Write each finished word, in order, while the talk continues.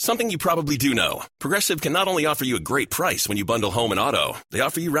Something you probably do know. Progressive can not only offer you a great price when you bundle home and auto, they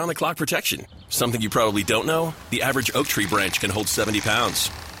offer you round-the-clock protection. Something you probably don't know, the average oak tree branch can hold 70 pounds.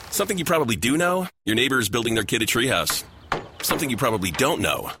 Something you probably do know, your neighbor is building their kid a treehouse. Something you probably don't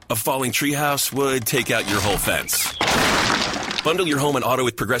know, a falling treehouse would take out your whole fence. Bundle your home and auto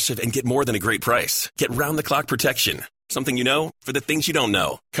with Progressive and get more than a great price. Get round-the-clock protection. Something you know for the things you don't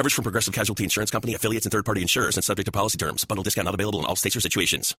know. Coverage from Progressive Casualty Insurance Company, affiliates, and third-party insurers and subject to policy terms. Bundle discount not available in all states or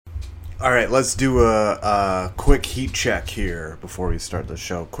situations. All right, let's do a quick heat check here before we start the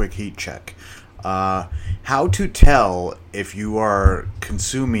show. Quick heat check. How to tell if you are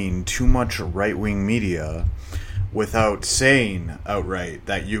consuming too much right-wing media without saying outright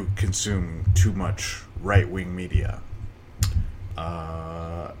that you consume too much right-wing media.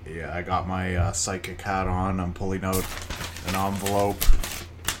 Yeah, I got my psychic hat on. I'm pulling out an envelope.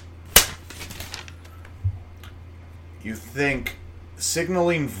 You think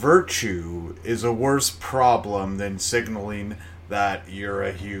signaling virtue is a worse problem than signaling that you're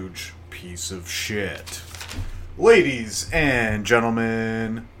a huge piece of shit. Ladies and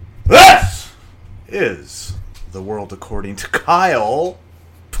gentlemen, this is The World According to Kyle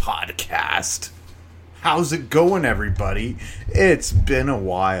podcast. How's it going, everybody? It's been a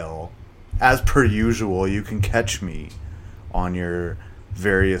while. As per usual, you can catch me on your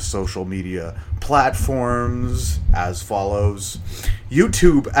various social media platforms as follows.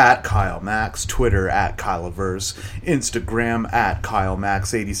 YouTube at Kyle Max, Twitter at Kyleverse, Instagram at Kyle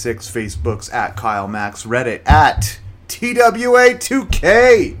Max 86, Facebook's at Kyle Max, Reddit at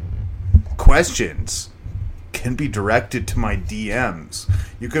TWA2K. Questions can be directed to my DMs.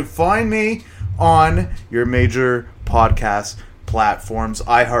 You can find me on your major podcast platforms: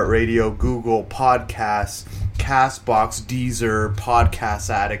 iHeartRadio, Google Podcasts, Castbox, Deezer, Podcast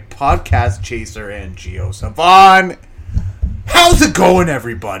Addict, Podcast Chaser, and GeoSavan. How's it going,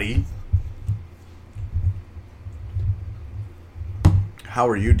 everybody? How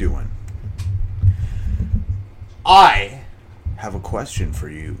are you doing? I have a question for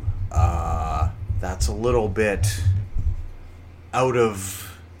you. That's a little bit out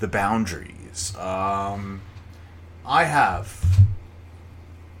of the boundaries. I have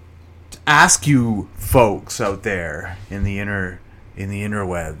to ask you folks out there in the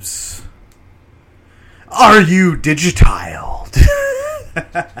interwebs, are you Digitiled?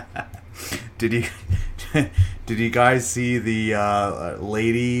 Did you guys see the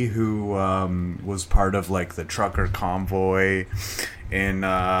lady who was part of like the trucker convoy in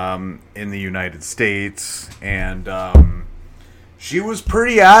the United States, and she was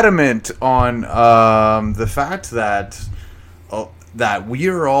pretty adamant on the fact that we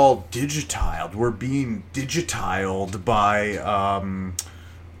are all digitiled. We're being digitiled by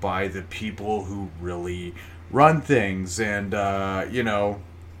the people who really run things, and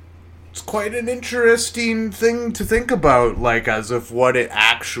it's quite an interesting thing to think about, like as if what it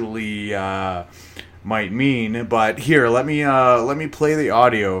actually might mean. But here, let me play the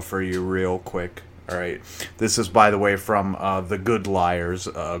audio for you real quick. All right, this is, by the way, from The Good Liars,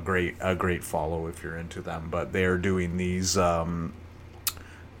 a great follow if you're into them. But they're doing these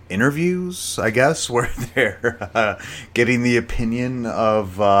interviews, I guess, where they're getting the opinion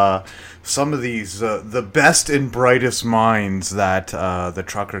of some of these the best and brightest minds that the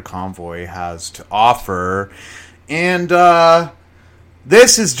trucker convoy has to offer, and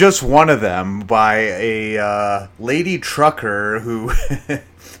this is just one of them by a lady trucker who.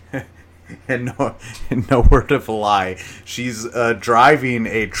 And no word of a lie, she's driving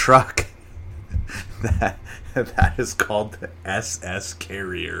a truck that is called the SS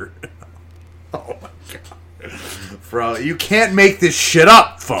Carrier. Oh my god! You can't make this shit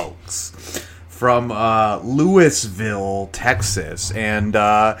up, folks. From Louisville, Texas, and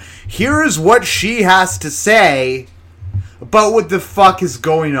here is what she has to say about what the fuck is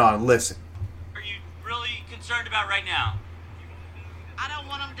going on. Listen. Are you really concerned about right now? I don't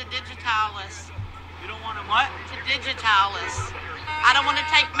want them to digitile us. You don't want them what? To digitile us. I don't want to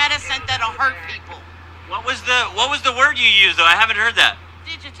take medicine that'll hurt people. What was the word you used, though? I haven't heard that.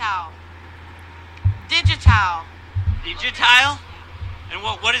 Digitile. Digitile. Digitile? And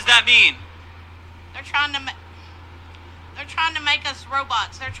what does that mean? They're trying to make us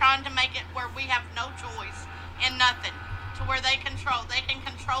robots. They're trying to make it where we have no choice in nothing. To where they can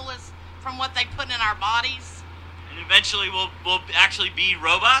control us from what they put in our bodies. And eventually we'll actually be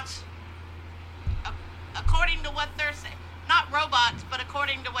robots? According to what they're saying. Not robots, but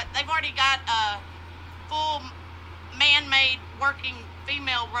according to what... They've already got a full man-made working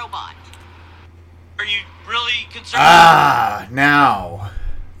female robot. Are you really concerned? Now,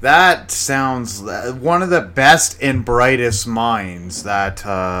 That sounds one of the best and brightest minds that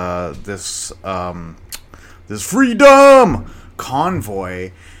this freedom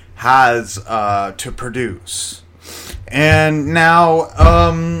convoy has to produce. And now,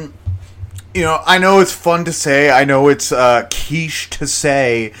 I know it's fun to say, I know it's quiche to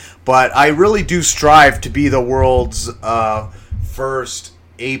say, but I really do strive to be the world's first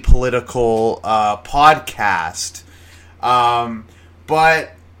apolitical podcast.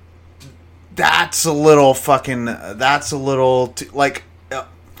 But that's a little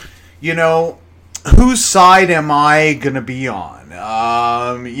whose side am I gonna be on?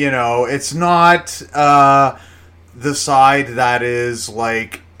 It's not the side that is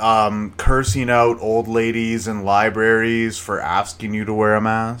like cursing out old ladies in libraries for asking you to wear a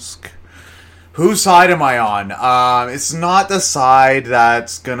mask. Whose side am I on? It's not the side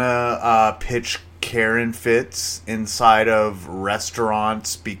that's gonna pitch Karen fits inside of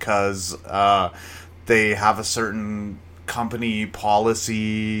restaurants because they have a certain company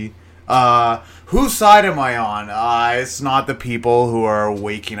policy. Whose side am I on? It's not the people who are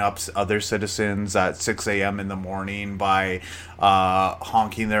waking up other citizens at 6 a.m. in the morning by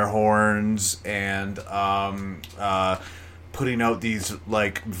honking their horns and putting out these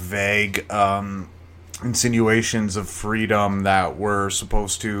like vague insinuations of freedom that we're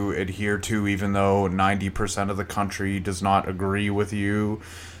supposed to adhere to, even though 90% of the country does not agree with you.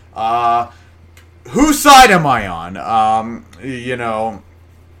 Whose side am I on?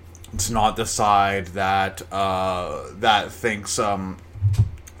 It's not the side that that thinks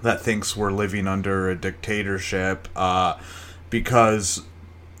we're living under a dictatorship, because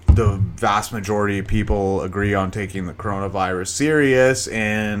the vast majority of people agree on taking the coronavirus serious,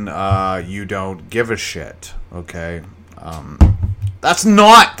 and you don't give a shit, okay? That's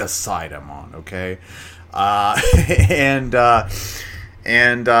not the side I'm on, okay?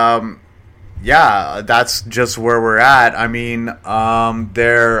 Yeah, that's just where we're at. I mean,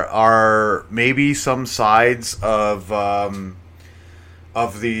 there are maybe some sides of the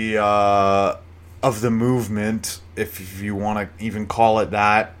movement, if you want to even call it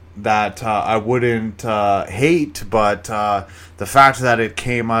that I wouldn't hate, but the fact that it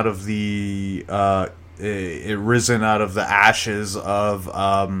came out of it risen out of the ashes of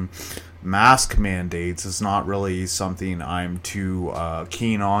mask mandates is not really something I'm too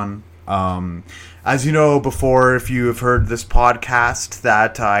keen on. As you know before, if you have heard this podcast,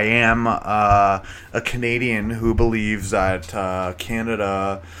 that I am a Canadian who believes that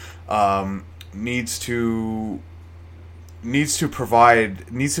Canada needs to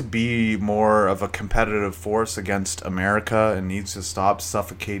be more of a competitive force against America, and needs to stop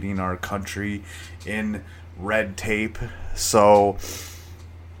suffocating our country in red tape. So,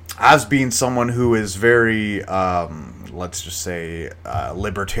 as being someone who is very, let's just say,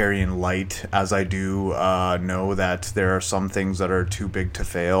 libertarian light, as I do know that there are some things that are too big to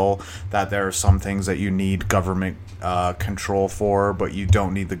fail, that there are some things that you need government control for, but you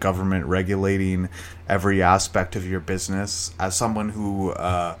don't need the government regulating every aspect of your business. As someone who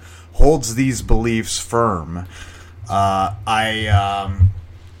holds these beliefs firm, I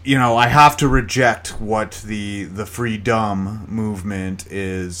have to reject what the freedom movement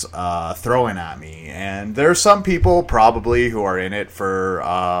is throwing at me. And there are some people probably who are in it for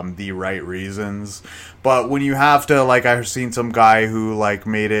the right reasons. But when you have to, like, I've seen some guy who, like,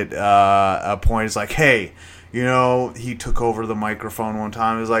 made it a point, it's like, hey, he took over the microphone one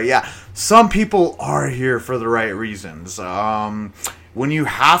time. It was like, yeah, some people are here for the right reasons. When you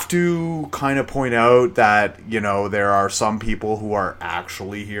have to kind of point out that, there are some people who are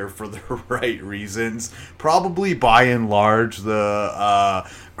actually here for the right reasons, probably by and large the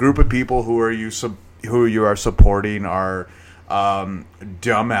group of people who you are supporting are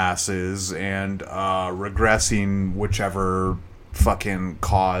dumbasses and regressing whichever fucking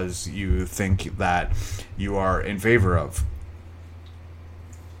cause you think that you are in favor of.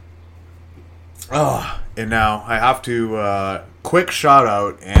 And now I have to quick shout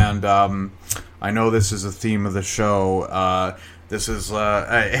out, and I know this is a theme of the show. This is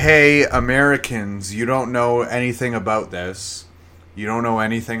hey, Americans, you don't know anything about this. You don't know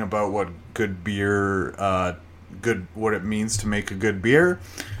anything about what good beer, what it means to make a good beer.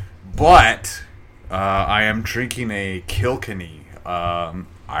 But I am drinking a Kilkenny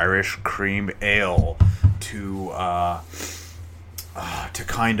Irish cream ale to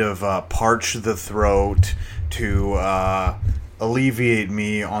kind of parch the throat, to alleviate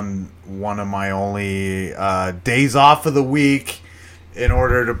me on one of my only days off of the week, in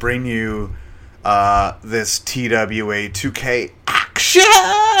order to bring you this TWA2K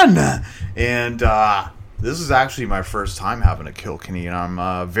action. And This is actually my first time having a Kilkenny, and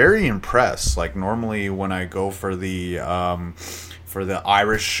I'm very impressed. Like, normally when I go for the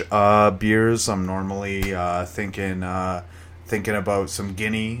Irish beers, I'm normally thinking about some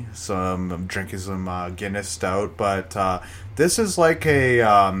Guinea, I'm drinking some Guinness Stout, but this is like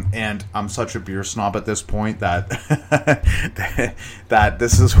and I'm such a beer snob at this point that that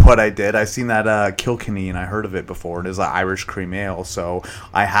this is what I did. I seen that Kilkenny, and I heard of it before. It is an Irish cream ale, so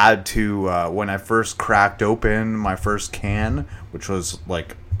I had to, when I first cracked open my first can, which was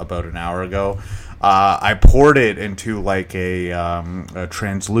like about an hour ago, I poured it into like a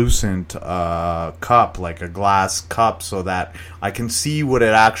translucent cup, like a glass cup, so that I can see what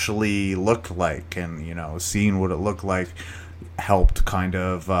it actually looked like. And, you know, seeing what it looked like helped kind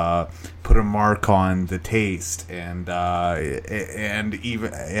of put a mark on the taste. And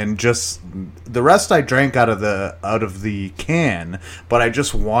just the rest I drank out of the can, but I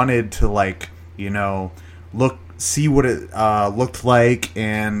just wanted to, like, you know, see what it looked like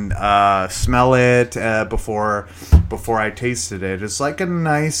and smell it before I tasted it. It's like a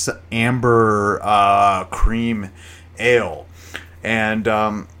nice amber cream ale, and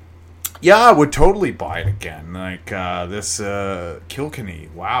yeah, I would totally buy it again. Like this Kilkenny,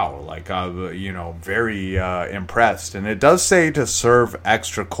 wow! Like you know, very impressed. And it does say to serve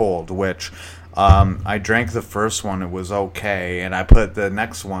extra cold, which. I drank the first one, it was okay, and I put the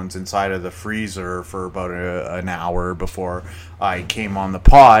next ones inside of the freezer for about an hour before I came on the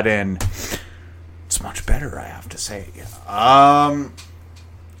pod, and it's much better, I have to say.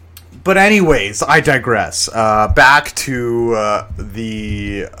 But anyways, I digress. Back to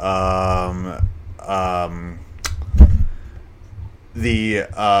the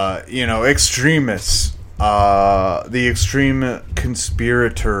you know, extremists. The extreme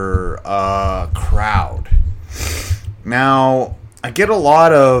conspirator crowd. Now, I get a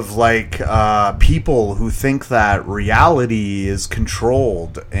lot of like people who think that reality is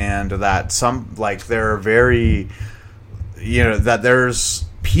controlled, and that some, like, they're very, you know, that there's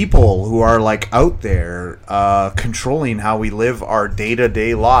people who are like out there controlling how we live our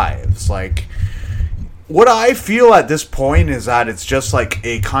day-to-day lives. Like, what I feel at this point is that it's just like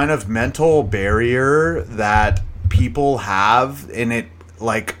a kind of mental barrier that people have, and it,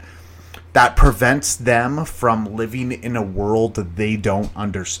 like, that prevents them from living in a world that they don't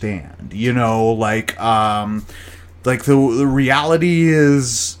understand. You know, like the reality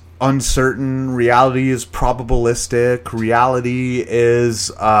is uncertain, reality is probabilistic, reality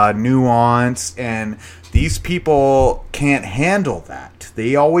is nuanced, and these people can't handle that.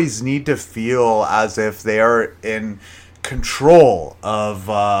 They always need to feel as if they are in control of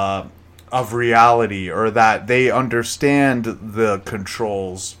reality, or that they understand the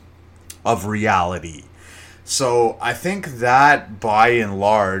controls of reality. So I think that, by and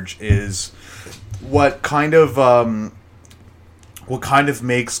large, is what kind of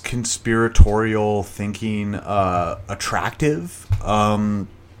makes conspiratorial thinking attractive.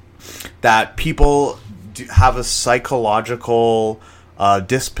 That people have a psychological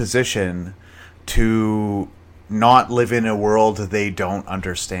disposition to not live in a world they don't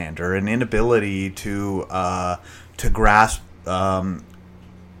understand, or an inability to grasp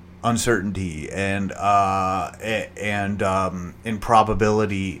uncertainty and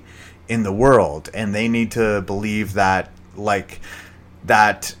improbability in the world, and they need to believe that, like,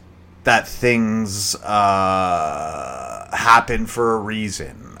 that things happen for a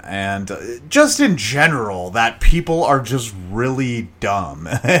reason. And just in general, that people are just really dumb,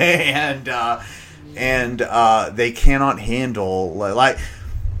 and they cannot handle, like,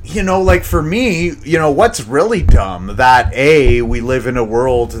 you know, like, for me, you know, what's really dumb, that we live in a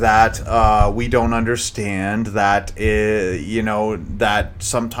world that we don't understand, that you know, that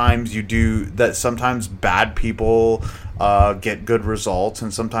sometimes sometimes bad people get good results,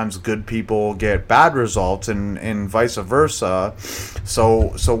 and sometimes good people get bad results, and vice versa.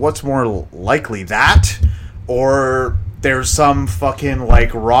 So what's more likely, that, or there's some fucking,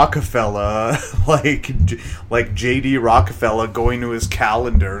 like, Rockefeller, like JD Rockefeller, going to his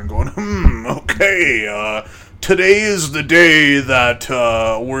calendar and going, okay, today is the day that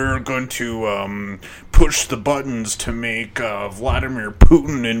we're going to push the buttons to make Vladimir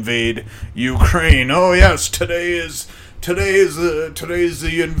Putin invade Ukraine. Oh yes, today is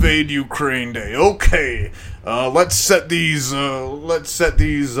the invade Ukraine day. Okay, let's set these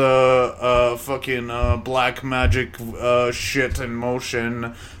fucking black magic shit in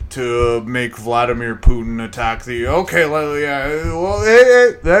motion to make Vladimir Putin attack the. Okay, yeah. Well,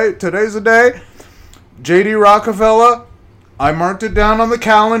 hey, today's the day. JD Rockefeller, I marked it down on the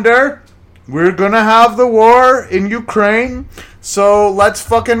calendar. We're gonna have the war in Ukraine, so let's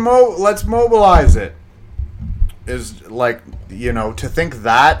fucking let's mobilize it. like, you know, to think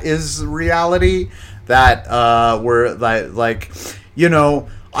that is reality, that we're like, you know,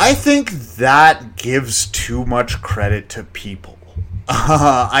 I think that gives too much credit to people.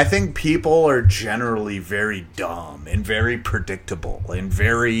 I think people are generally very dumb and very predictable and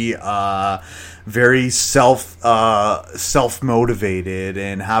very self-motivated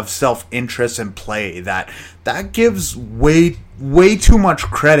and have self-interest in play. That gives way too much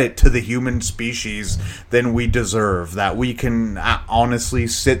credit to the human species than we deserve. That we can honestly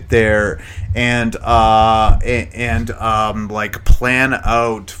sit there and like plan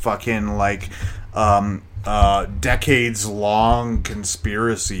out fucking like decades long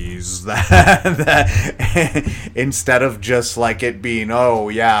conspiracies that instead of just like it being, oh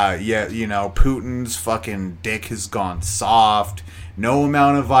yeah, you know, Putin's fucking dick has gone soft, no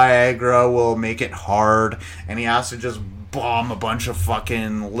amount of Viagra will make it hard, and he has to just bomb a bunch of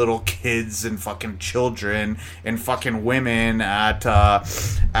fucking little kids and fucking children and fucking women at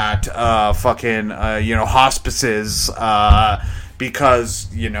fucking you know, hospices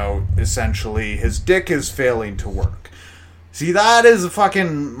because, you know, essentially his dick is failing to work. See, that is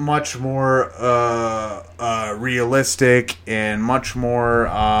fucking much more realistic and much more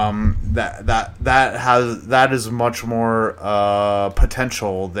that is much more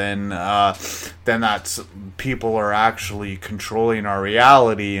potential than that people are actually controlling our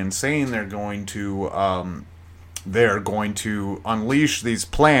reality and saying they're going to unleash these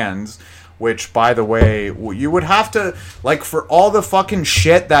plans. Which, by the way, you would have to, like, for all the fucking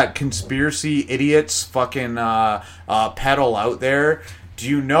shit that conspiracy idiots fucking peddle out there, do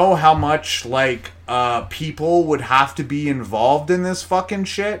you know how much, like, people would have to be involved in this fucking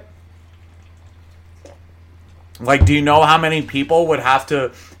shit? Like, do you know how many people would have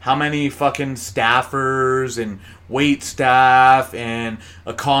to, how many fucking staffers and wait staff and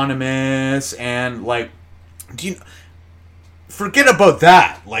economists and, like, do you... Forget about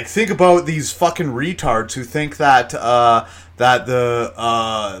that. Like, think about these fucking retards who think that that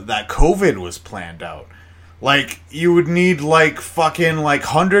COVID was planned out. Like, you would need like fucking like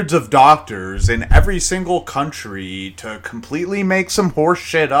hundreds of doctors in every single country to completely make some horse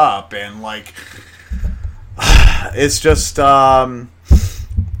shit up, and like, it's just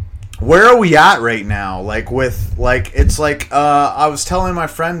where are we at right now? Like, with like, it's like I was telling my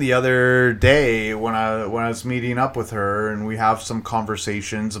friend the other day when I was meeting up with her, and we have some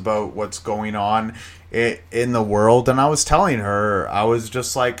conversations about what's going on in the world, and I was telling her, I was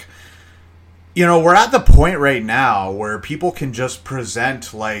just like, you know, we're at the point right now where people can just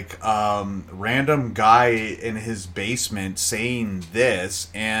present like random guy in his basement saying this,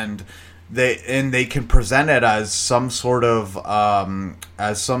 and they can present it as some sort of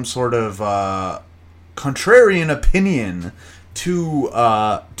contrarian opinion to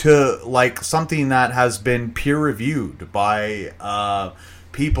like something that has been peer reviewed by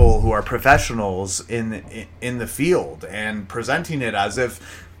people who are professionals in the field, and presenting it as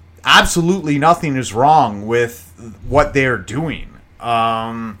if absolutely nothing is wrong with what they're doing.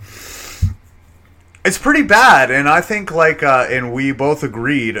 It's pretty bad, and I think, like, and we both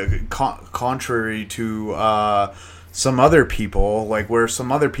agreed, contrary to some other people, like, where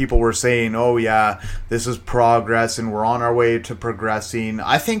some other people were saying, oh yeah, this is progress, and we're on our way to progressing.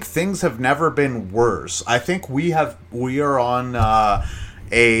 I think things have never been worse. I think we are on a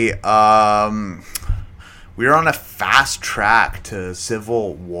fast track to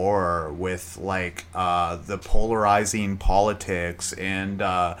civil war with, like, the polarizing politics and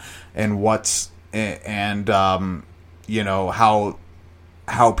what's... And you know, how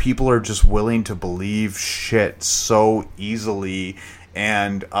people are just willing to believe shit so easily,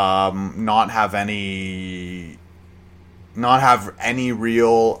 and not have any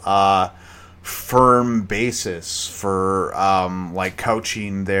real firm basis for like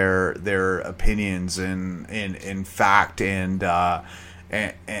couching their opinions in fact and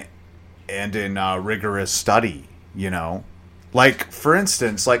in rigorous study, you know. Like, for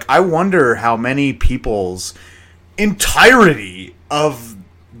instance, like, I wonder how many people's entirety of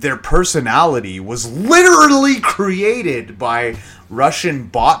their personality was literally created by Russian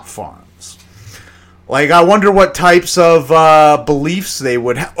bot farms. Like, I wonder what types of beliefs they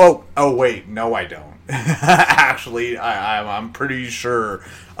would have. Oh, wait, no, I don't. Actually, I'm pretty sure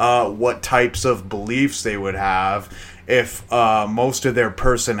what types of beliefs they would have if most of their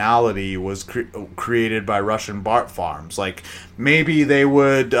personality was created by Russian bot farms. Like, maybe they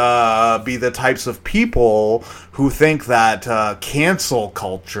would be the types of people who think that cancel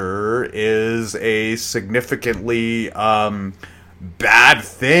culture is a significantly bad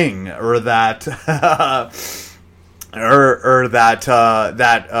thing, or that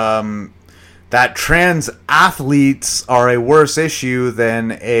that trans athletes are a worse issue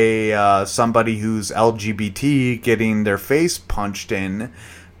than somebody who's LGBT getting their face punched in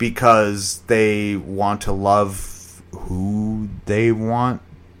because they want to love who they want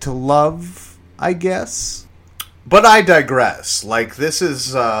to love, I guess. But I digress. Like, this is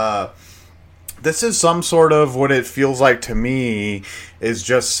some sort of, what it feels like to me is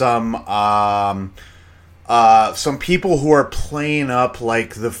just some people who are playing up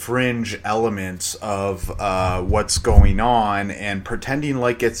like the fringe elements of what's going on and pretending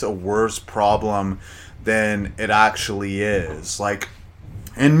like it's a worse problem than it actually is. Like,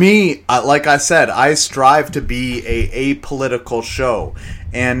 and me, like I said, I strive to be a apolitical show.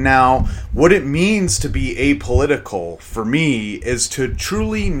 And now, what it means to be apolitical for me is to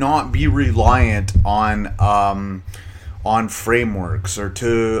truly not be reliant on frameworks, or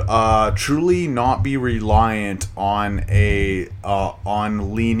to truly not be reliant on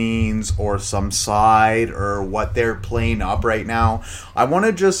on leanings or some side or what they're playing up right now. I want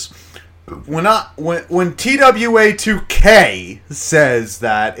to just when TWA2K says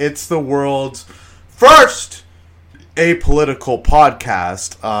that it's the world's first apolitical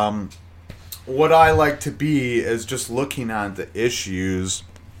podcast, what I like to be is just looking at the issues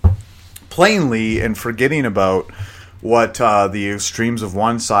plainly and forgetting about what the extremes of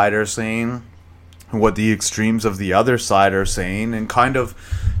one side are saying, what the extremes of the other side are saying, and kind of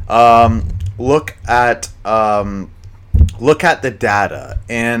look at the data.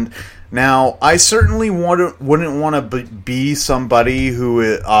 And now, I certainly wouldn't want to be somebody who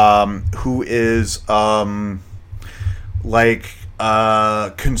is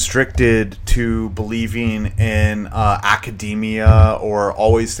constricted to believing in academia, or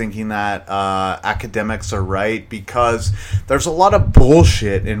always thinking that academics are right, because there's a lot of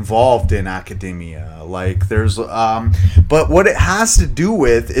bullshit involved in academia. Like, there's but what it has to do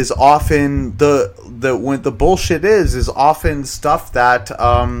with is often when the bullshit is often stuff that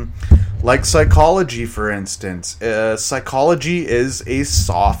like psychology, for instance. Psychology is a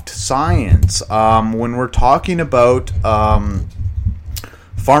soft science. When we're talking about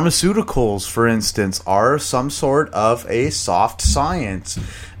pharmaceuticals, for instance, are some sort of a soft science.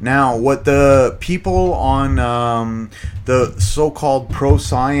 Now, what the people on the so-called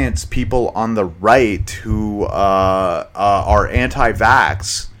pro-science people on the right who are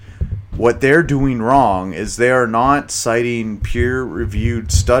anti-vax, what they're doing wrong is they are not citing peer-reviewed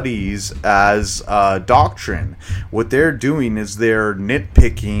studies as doctrine. What they're doing is they're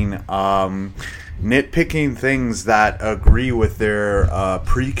nitpicking things that agree with their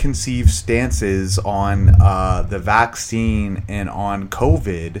preconceived stances on the vaccine and on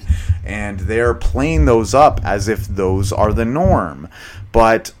COVID, and they're playing those up as if those are the norm.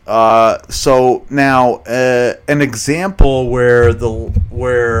 But so now, an example where they're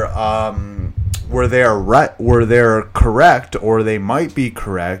correct, or they might be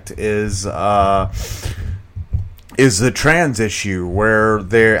correct, is the trans issue, where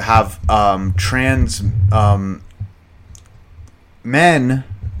they have trans men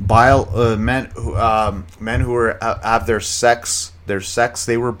who have their sex.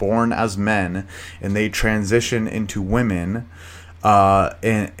 They were born as men, and they transition into women.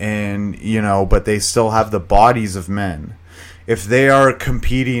 And you know, but they still have the bodies of men. If they are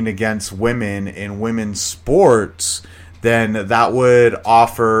competing against women in women's sports, then that would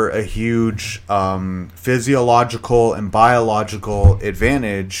offer a huge physiological and biological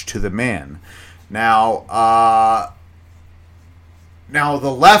advantage to the man. Now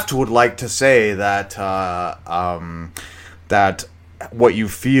the left would like to say that that what you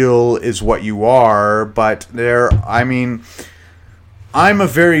feel is what you are, but I'm a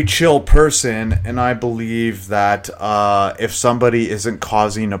very chill person, and I believe that if somebody isn't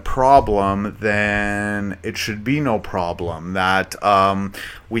causing a problem, then it should be no problem. That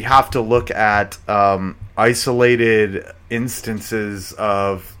we have to look at isolated instances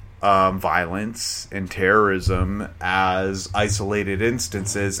of violence and terrorism as isolated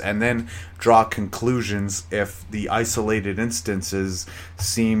instances, and then draw conclusions if the isolated instances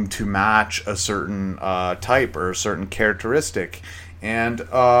seem to match a certain type or a certain characteristic. And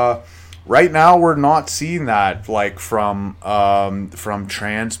right now we're not seeing that, like, from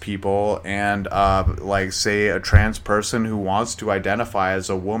trans people, and like, say, a trans person who wants to identify as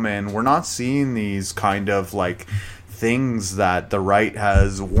a woman. We're not seeing these kind of like things that the right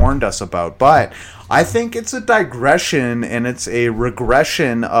has warned us about. But I think it's a digression, and it's a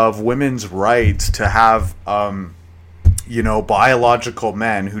regression of women's rights to have biological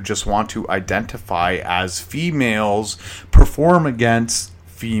men who just want to identify as females perform against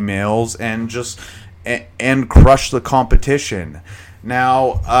females and crush the competition.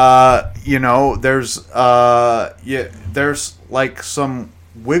 Now, there's like some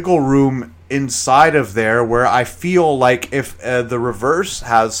wiggle room inside of there where I feel like if the reverse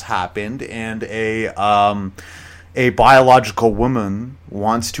has happened and a biological woman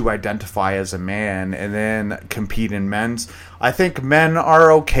wants to identify as a man and then compete in men's, I think men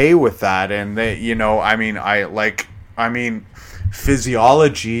are okay with that. And they,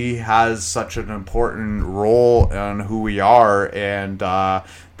 physiology has such an important role in who we are, and that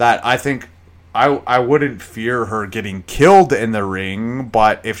I think I wouldn't fear her getting killed in the ring,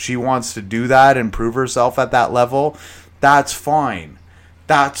 but if she wants to do that and prove herself at that level, that's fine.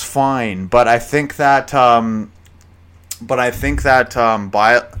 That's fine. But I think that I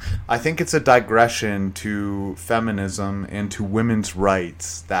think it's a digression to feminism and to women's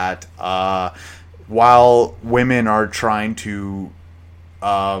rights that while women are trying to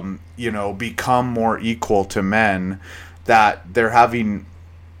become more equal to men, that they're having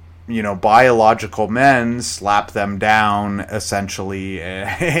biological men slap them down essentially,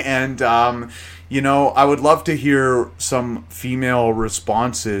 and I would love to hear some female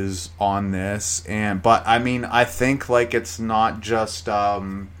responses on this. But I think like it's not just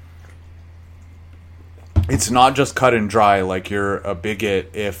cut and dry. Like you're a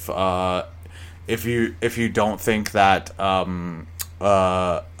bigot if you don't think that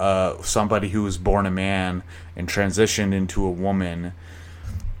somebody who was born a man and transitioned into a woman,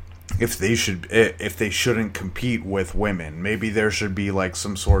 if they shouldn't compete with women. Maybe there should be like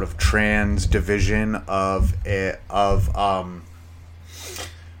some sort of trans division of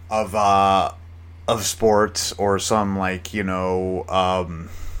sports, or some like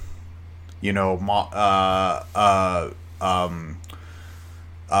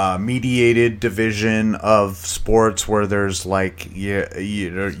mediated division of sports where there's like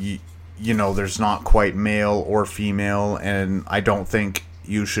there's not quite male or female, and I don't think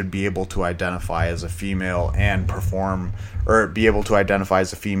you should be able to identify as a female and perform, or be able to identify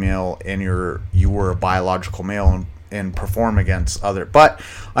as a female and you were a biological male and perform against other. But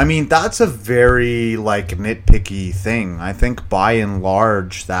that's a very like nitpicky thing. I think by and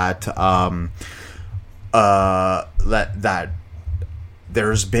large that that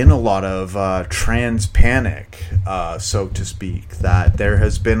there's been a lot of trans panic, so to speak. That there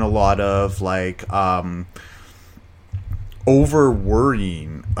has been a lot of like over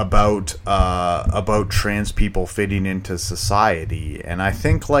worrying about trans people fitting into society. And I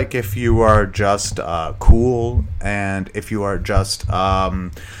think like if you are just cool, and if you are just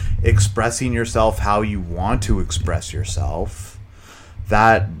expressing yourself how you want to express yourself,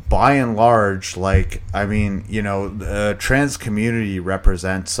 that by and large, like the trans community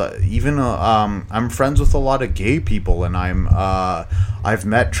represents even I'm friends with a lot of gay people, and I've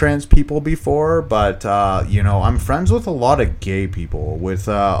met trans people before, but I'm friends with a lot of gay people, with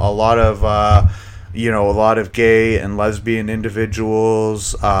a lot of gay and lesbian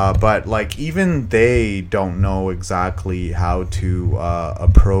individuals, but like even they don't know exactly how to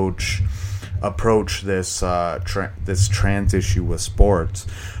approach this this trans issue with sports.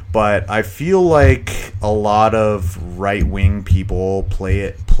 But I feel like a lot of right-wing people play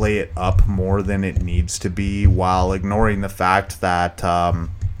it up more than it needs to be, while ignoring the fact that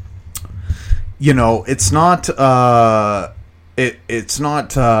it's not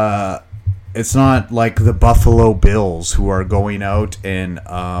it's not like the Buffalo Bills who are going out and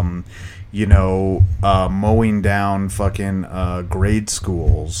mowing down fucking grade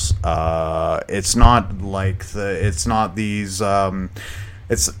schools. It's not like it's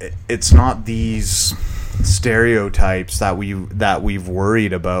not these stereotypes that we've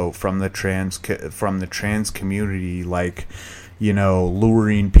worried about from the trans community, like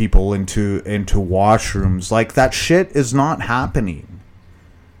luring people into washrooms. Like that shit is not happening.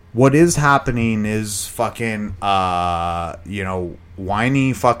 What is happening is fucking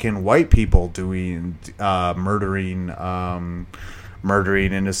whiny fucking white people doing murdering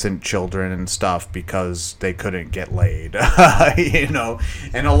innocent children and stuff because they couldn't get laid. And a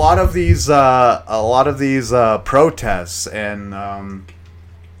lot of these protests, and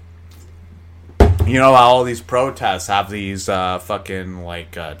all these protests have these fucking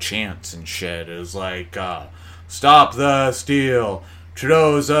like chants and shit. It's like stop the steal,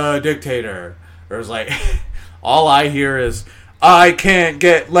 Trudeau's a dictator. There's like all I hear is I can't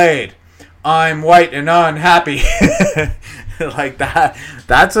get laid, I'm white and unhappy. Like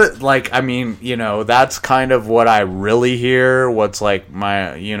that's it. Like that's kind of what I really hear. What's like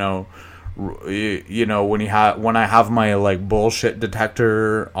my when I have my like bullshit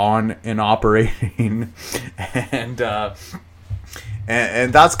detector on and operating, and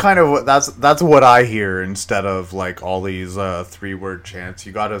And that's kind of what that's what I hear instead of like all these 3-word chants.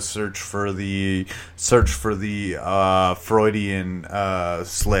 You gotta search for the Freudian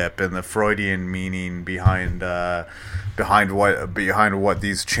slip and the Freudian meaning behind what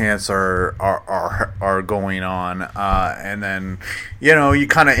these chants are going on, and then you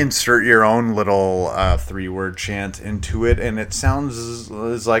kind of insert your own little 3-word chant into it, and it sounds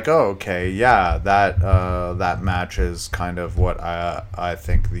like, oh, okay, yeah, that matches kind of what I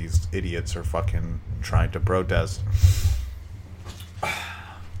think these idiots are fucking trying to protest.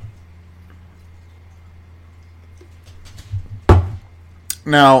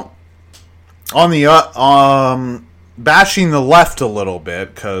 Now, on the bashing the left a little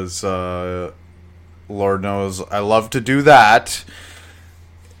bit, because Lord knows I love to do that.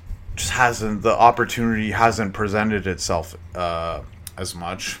 Just the opportunity hasn't presented itself as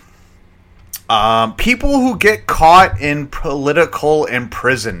much. People who get caught in political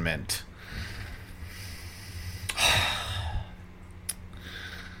imprisonment.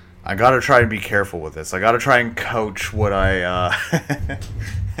 I gotta try and be careful with this. I gotta try and coach what I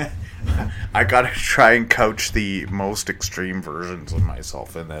gotta try and coach the most extreme versions of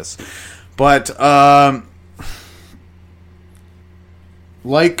myself in this. But, who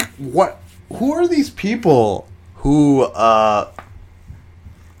are these people who,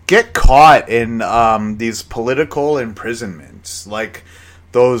 get caught in, these political imprisonments? Like,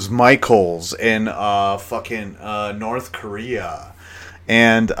 those Michaels in, fucking, North Korea.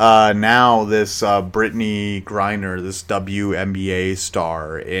 And now this Brittany Griner, this WNBA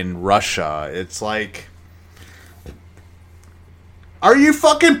star in Russia. It's like, are you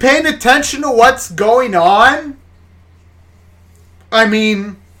fucking paying attention to what's going on? I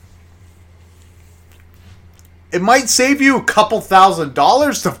mean, it might save you a couple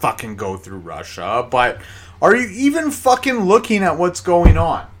 $1,000s to fucking go through Russia, but are you even fucking looking at what's going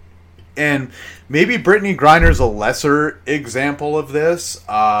on? And maybe Brittany Griner's a lesser example of this.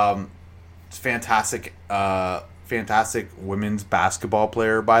 It's fantastic women's basketball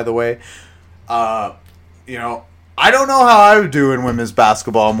player, by the way. I don't know how I would do in women's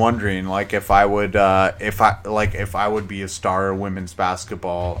basketball. I'm wondering, like, if I would be a star in women's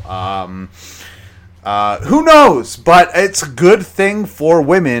basketball. Who knows? But it's a good thing for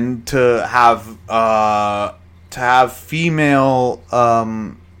women to have female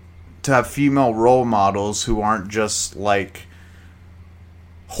role models who aren't just like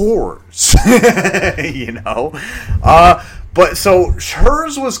whores, but so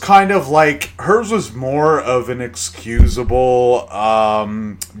hers was more of an excusable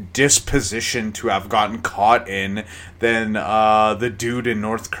disposition to have gotten caught in than the dude in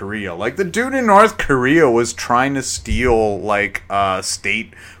North Korea. Like, the dude in North Korea was trying to steal like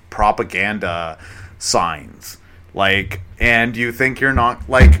state propaganda signs, like, and you think you're not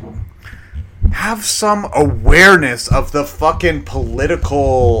like, have some awareness of the fucking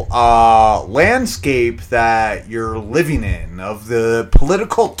political landscape that you're living in, of the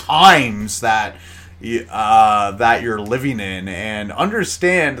political times that you're living in, and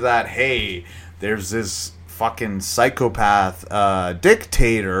understand that, hey, there's this fucking psychopath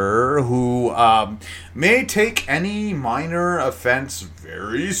dictator who may take any minor offense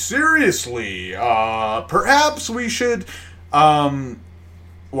very seriously. Perhaps we should...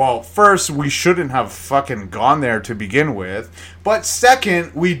 Well, first, we shouldn't have fucking gone there to begin with. But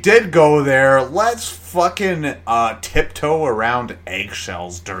second, we did go there. Let's fucking tiptoe around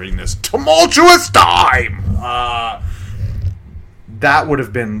eggshells during this tumultuous time. That would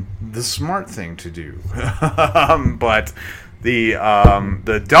have been the smart thing to do. But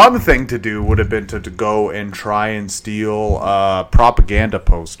the dumb thing to do would have been to go and try and steal propaganda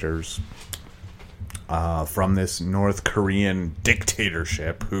posters. From this North Korean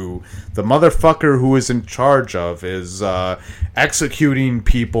dictatorship, who the motherfucker who is in charge of is executing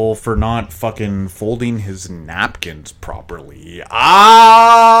people for not fucking folding his napkins properly.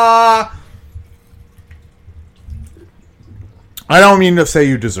 I don't mean to say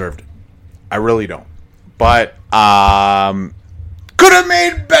you deserved it. I really don't. But could have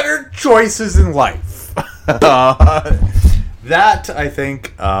made better choices in life. That I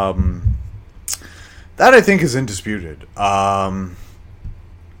think is indisputed. Alright,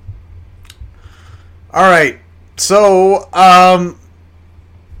 so,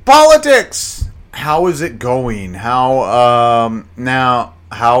 politics! How is it going? How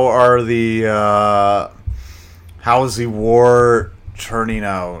is the war turning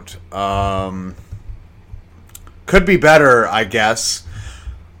out? Could be better, I guess.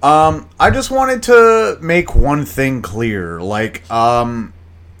 I just wanted to make one thing clear, like,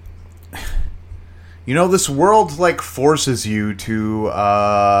 this world like forces you to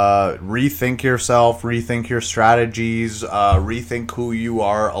rethink yourself, rethink your strategies, rethink who you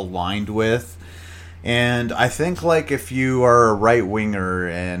are aligned with. And I think like if you are a right winger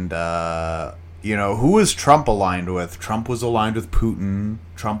and who is Trump aligned with? Trump was aligned with Putin.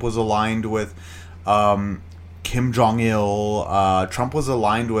 Trump was aligned with Kim Jong-il. Trump was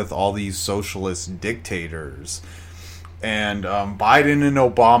aligned with all these socialist dictators. And Biden and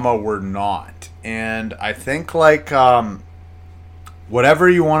Obama were not. And I think, like, whatever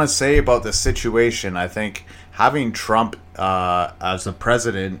you want to say about the situation, I think having Trump as the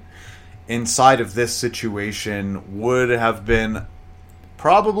president inside of this situation would have been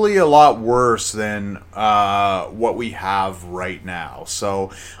probably a lot worse than what we have right now.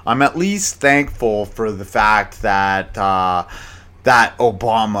 So I'm at least thankful for the fact that that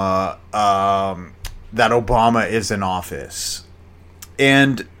Obama is in office.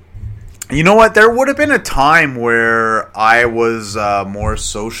 And you know what? There would have been a time where I was more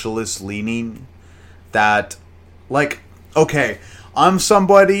socialist leaning. That, like, okay, I'm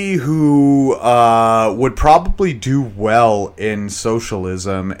somebody who would probably do well in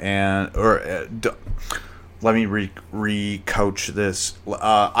socialism, let me re-coach this.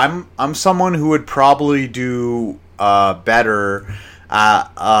 I'm someone who would probably do better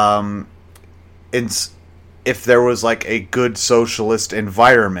if there was like a good socialist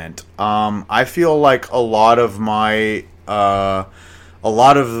environment. I feel like a lot of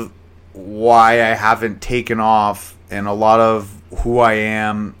why I haven't taken off and a lot of who I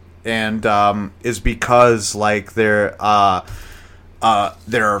am and is because like there are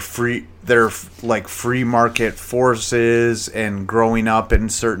free market forces and growing up in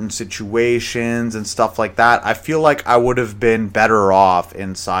certain situations and stuff like that. I feel like I would have been better off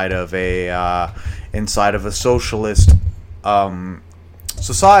inside of a socialist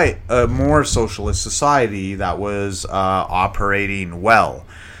society, a more socialist society that was operating well.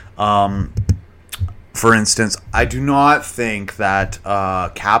 For instance, I do not think that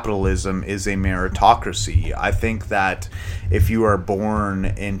capitalism is a meritocracy. I think that if you are born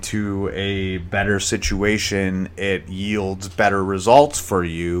into a better situation, it yields better results for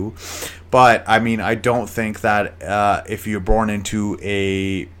you. But, I mean, I don't think that if you're born into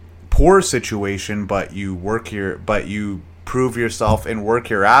a poor situation, but you prove yourself and work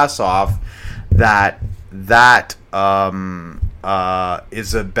your ass off, that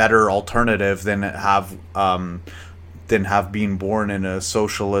is a better alternative than have been born in a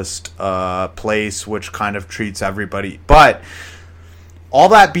socialist place, which kind of treats everybody. But all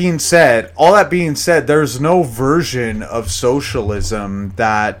that being said, there's no version of socialism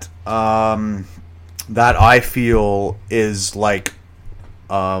that I feel is like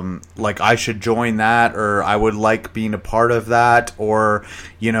I should join that, or I would like being a part of that, or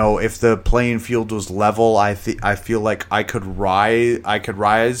if the playing field was level, I feel like I could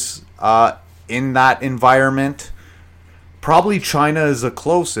rise in that environment. Probably China is the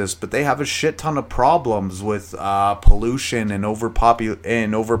closest, but they have a shit ton of problems with pollution and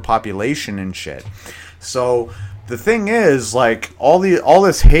overpopulation and shit. So the thing is, like, all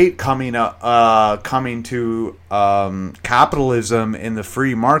this hate coming to capitalism in the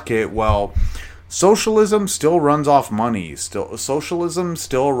free market. Well, socialism still runs off money. Socialism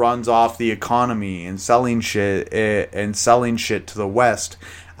still runs off the economy and selling shit to the West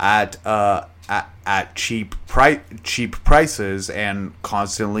at cheap prices and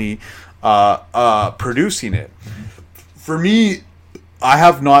constantly producing it. For me, I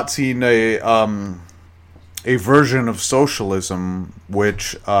have not seen a version of socialism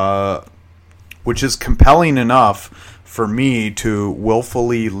which is compelling enough for me to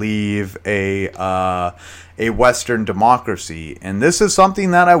willfully leave a Western democracy. And this is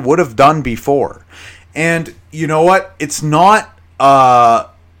something that I would have done before. And you know what? It's not the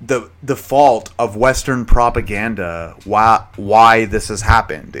fault of Western propaganda why this has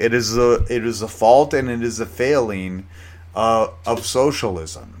happened. It is a fault and it is a failing of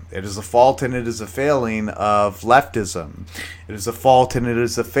socialism. It is a fault and it is a failing of leftism. It is a fault and it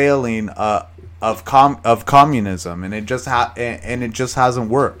is a failing of communism, and it just hasn't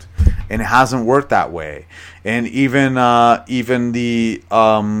worked, and it hasn't worked that way. And even the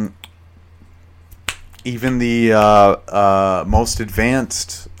most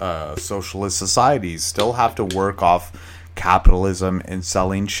advanced socialist societies still have to work off capitalism and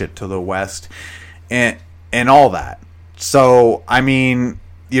selling shit to the West and all that. So, I mean,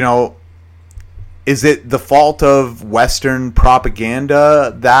 is it the fault of Western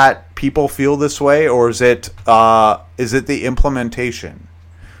propaganda that people feel this way, or is it the implementation?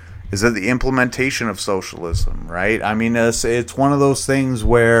 Is it the implementation of socialism, right? I mean, it's one of those things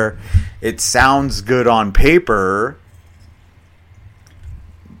where it sounds good on paper,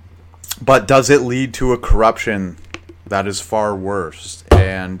 but does it lead to a corruption that is far worse,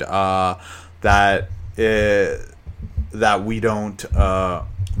 and that we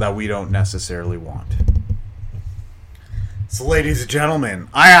don't necessarily want? So, ladies and gentlemen,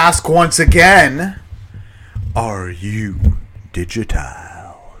 I ask once again, are you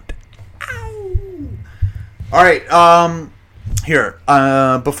Digitiled? All right, here,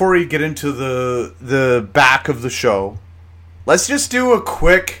 before we get into the back of the show, let's just do a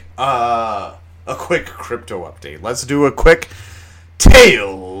quick crypto update. Let's do a quick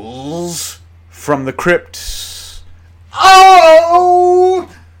Tales from the Crypt. Oh!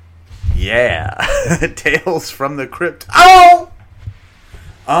 Yeah. Tales from the Crypt. Oh!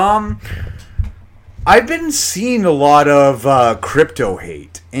 I've been seeing a lot of crypto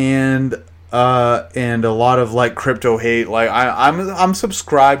hate and a lot of like crypto hate. Like I'm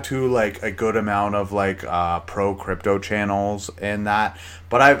subscribed to like a good amount of like pro crypto channels and that,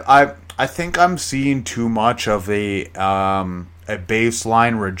 but I think I'm seeing too much of a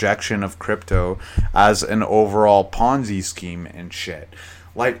baseline rejection of crypto as an overall Ponzi scheme and shit.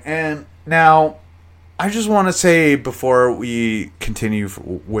 Like, and now I just want to say before we continue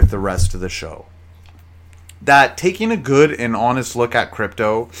with the rest of the show, that taking a good and honest look at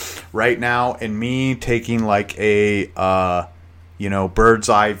crypto right now, and me taking like a bird's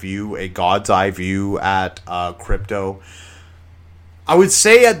eye view, a God's eye view at crypto, I would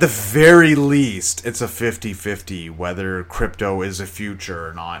say at the very least it's a 50-50 whether crypto is a future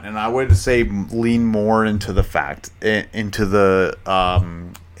or not. And I would say lean more into the fact, into the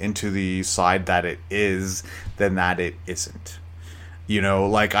side that it is than that it isn't.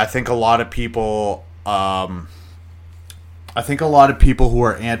 Like I think a lot of people who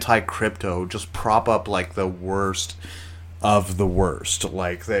are anti-crypto just prop up like the worst of the worst.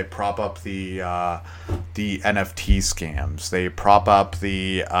 Like they prop up the NFT scams, they prop up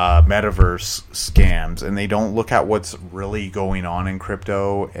the metaverse scams, and they don't look at what's really going on in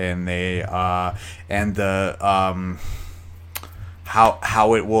crypto, and they and the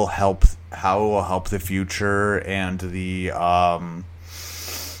how it will help the future, and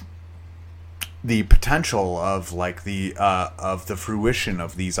the potential of like the fruition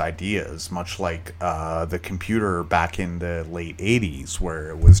of these ideas, much like the computer back in the late 80s, where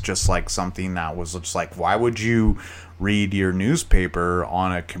it was just like something that was just like, why would you read your newspaper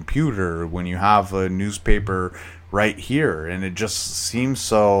on a computer when you have a newspaper right here? And it just seems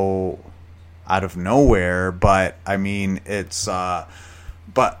so out of nowhere, but I mean it's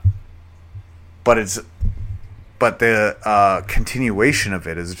but the continuation of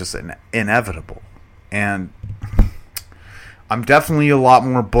it is just inevitable. And I'm definitely a lot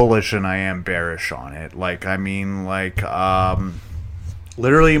more bullish than I am bearish on it. Like, I mean, like,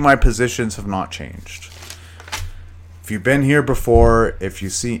 literally my positions have not changed. If you've been here before, if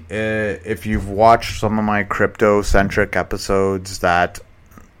you've watched some of my crypto-centric episodes, that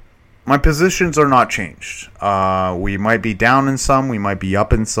my positions are not changed. We might be down in some, we might be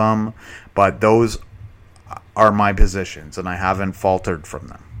up in some, but those are my positions, and I haven't faltered from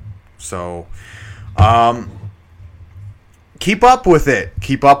them. So, keep up with it.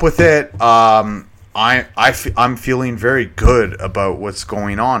 I'm feeling very good about what's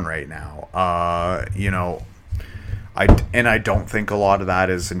going on right now. I don't think a lot of that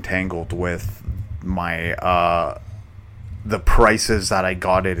is entangled with my the prices that I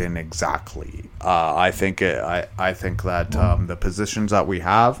got it in exactly. I think that the positions that we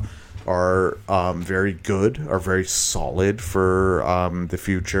have are very good, are very solid for the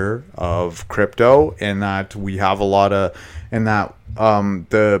future of crypto, and that we have a lot of, and that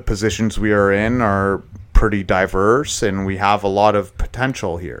the positions we are in are pretty diverse, and we have a lot of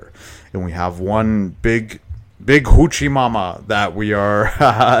potential here, and we have one big hoochie mama that we are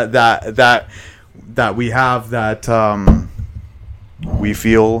that we have that we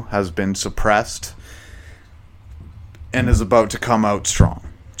feel has been suppressed and is about to come out strong.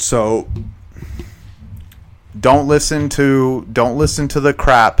 So don't listen to the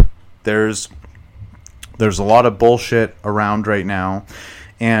crap. There's a lot of bullshit around right now,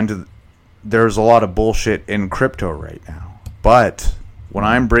 and there's a lot of bullshit in crypto right now. But what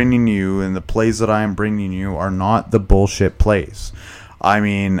I'm bringing you, and the plays that I am bringing you, are not the bullshit plays. I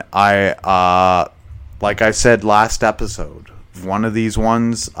mean, like I said last episode, one of these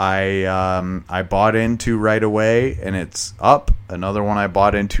ones I bought into right away and it's up. Another one I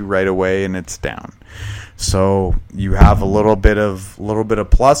bought into right away and it's down. So you have a little bit of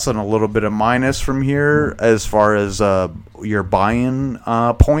plus and a little bit of minus from here as far as your buy-in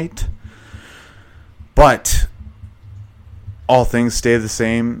point. But all things stay the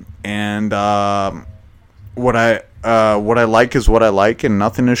same, and what I like is what I like, and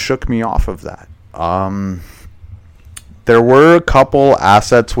nothing has shook me off of that. There were a couple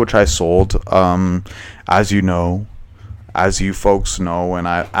assets which I sold, as you know, as you folks know, and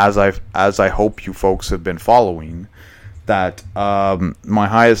as I hope you folks have been following, that my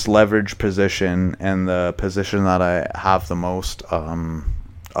highest leverage position and the position that I have the most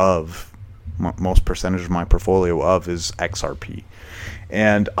most percentage of my portfolio of is XRP,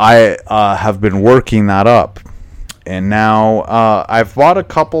 and I have been working that up. And now I've bought a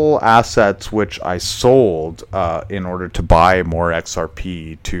couple assets which I sold in order to buy more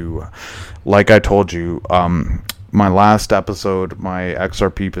XRP to, like I told you, my last episode, my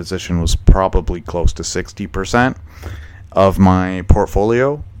XRP position was probably close to 60% of my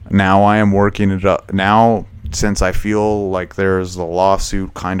portfolio. Now I am working it up. Now, since I feel like there's a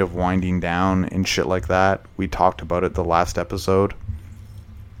lawsuit kind of winding down and shit like that, we talked about it the last episode,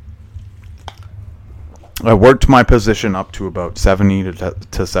 I worked my position up to about 70 to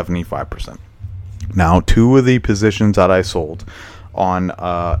 75%. Now, two of the positions that I sold on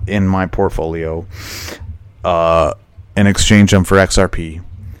in my portfolio and exchanged them for XRP.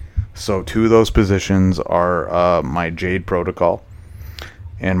 So two of those positions are my Jade protocol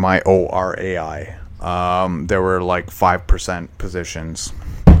and my ORAI. There were like 5% positions.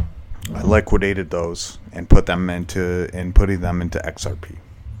 I liquidated those and putting them into XRP.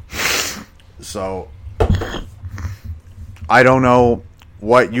 So I don't know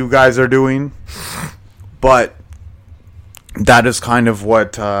what you guys are doing, but that is kind of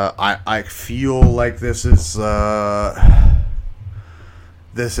what I feel like this is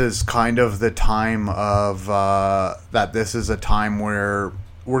kind of the time of that this is a time where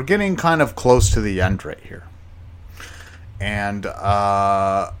we're getting kind of close to the end right here. And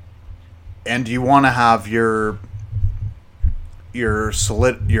you want to have your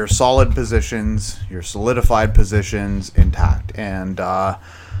solid positions, your solidified positions intact. And a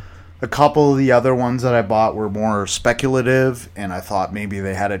couple of the other ones that I bought were more speculative, and I thought maybe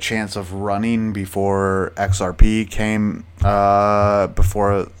they had a chance of running before XRP came,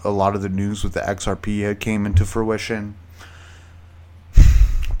 before a lot of the news with the XRP came into fruition.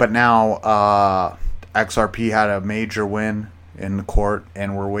 But now XRP had a major win in the court,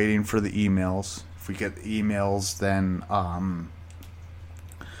 and we're waiting for the emails. If we get the emails,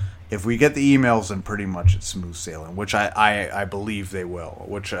 then pretty much it's smooth sailing, which I believe they will.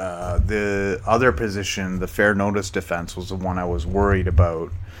 Which the other position, the fair notice defense, was the one I was worried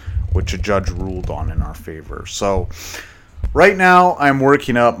about, which a judge ruled on in our favor. So right now I'm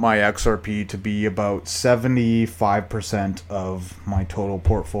working up my XRP to be about 75% of my total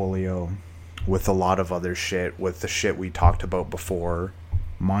portfolio, with a lot of other shit, with the shit we talked about before,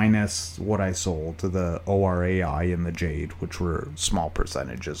 minus what I sold to the ORAI and the Jade, which were small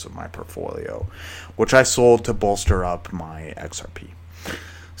percentages of my portfolio, which I sold to bolster up my XRP.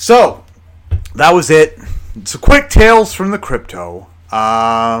 So that was it. It's a quick tales from the crypto.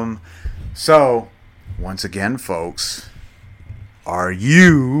 So once again, folks, are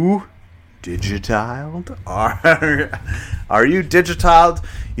you Digitiled? Are you Digitiled?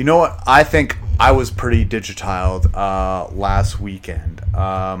 You know what? I think I was pretty Digitiled last weekend.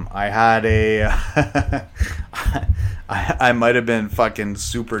 I had I might have been fucking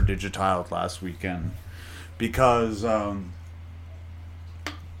super Digitiled last weekend because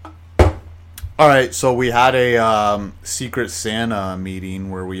alright, so we had a Secret Santa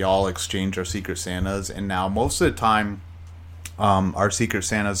meeting where we all exchange our Secret Santas, and now most of the time our Secret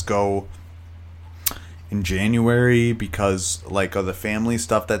Santas go in January because like of the family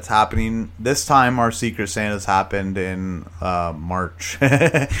stuff that's happening. This time our Secret Santas happened in March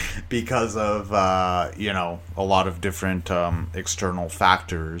because of a lot of different external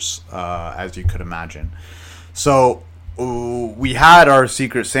factors, as you could imagine. So we had our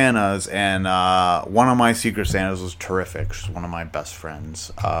Secret Santas, and one of my Secret Santas was terrific. She's one of my best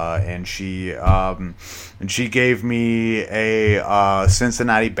friends, and she gave me a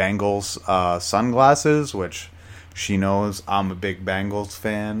Cincinnati Bengals sunglasses, which she knows I'm a big Bengals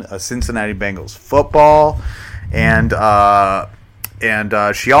fan. A Cincinnati Bengals football, and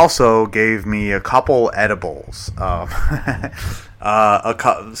she also gave me a couple edibles.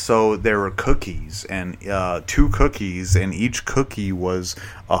 So there were cookies, and 2 cookies, and each cookie was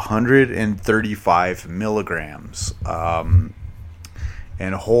 135 milligrams. And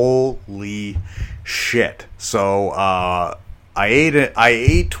holy shit. So I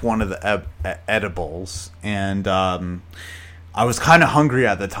ate one of the edibles, and I was kind of hungry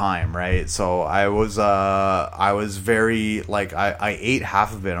at the time, right? So I was very, like, I ate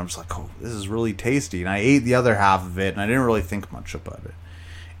half of it, and I was like, oh, this is really tasty. And I ate the other half of it, and I didn't really think much about it.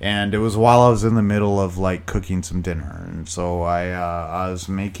 And it was while I was in the middle of, like, cooking some dinner. And so I was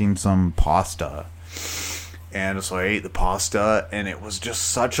making some pasta. And so I ate the pasta, and it was just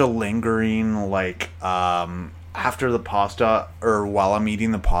such a lingering, like, after the pasta, or while I'm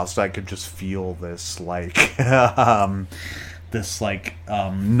eating the pasta, I could just feel this, like,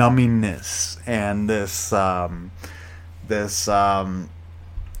 numbingness, and this,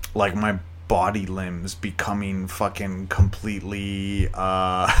 like, my body limbs becoming fucking completely,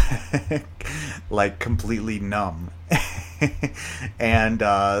 like, completely numb. And,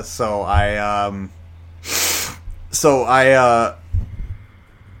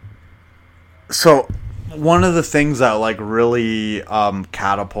 so one of the things that, like, really,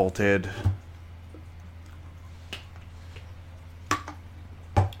 catapulted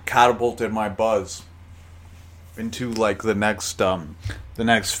my buzz into, like, the next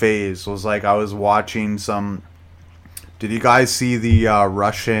phase was, like, I was watching some. Did you guys see the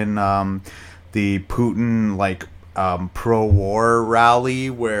Russian, the Putin, like, pro-war rally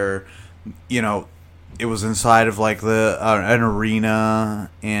where, you know, it was inside of, like, an arena,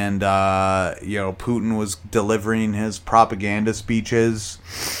 and you know, Putin was delivering his propaganda speeches,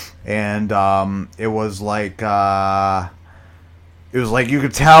 and it was like you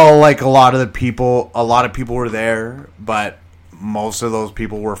could tell, like, a lot of people were there, but most of those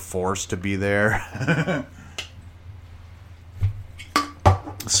people were forced to be there.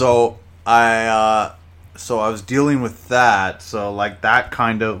 So I was dealing with that. So, like, that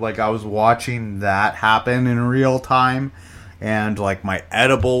kind of, like, I was watching that happen in real time, and, like, my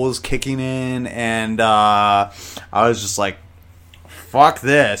edible was kicking in, and I was just like, fuck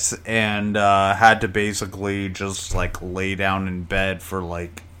this, and had to basically just, like, lay down in bed for,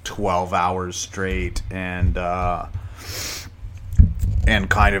 like, 12 hours straight, and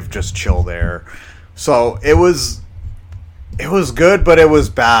kind of just chill there. So it was good, but it was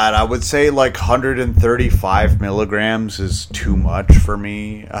bad. I would say, like, 135 milligrams is too much for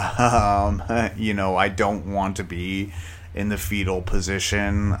me. You know, I don't want to be in the fetal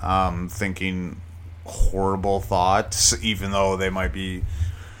position, thinking horrible thoughts, even though they might be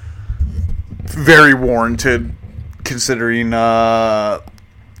very warranted, considering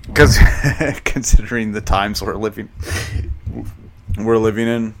considering the times we're living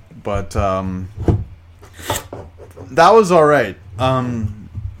in. But that was all right.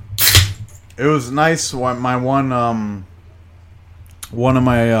 It was nice. One of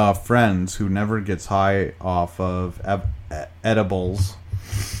my friends who never gets high off of edibles,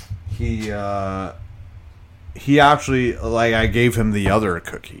 he actually, like, I gave him the other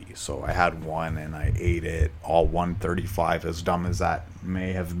cookie. So I had one and I ate it, all 135, as dumb as that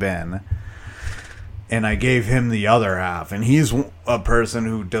may have been. And I gave him the other half. And he's a person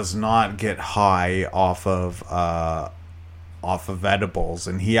who does not get high off of edibles.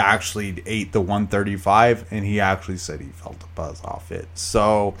 And he actually ate the 135, and he actually said he felt a buzz off it.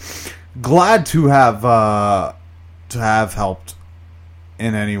 So glad to have helped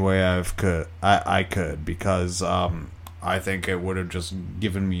in any way I could, because I think it would have just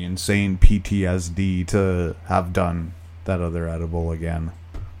given me insane PTSD to have done that other edible again.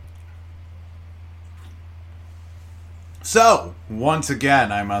 So, once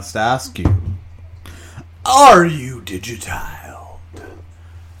again, I must ask you, are you Digitiled?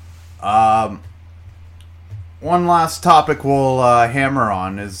 One last topic we'll hammer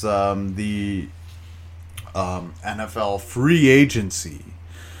on is the NFL free agency.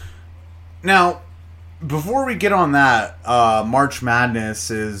 Now, before we get on that, March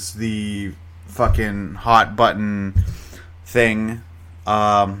Madness is the fucking hot button thing.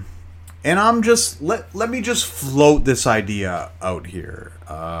 And I'm just, let me just float this idea out here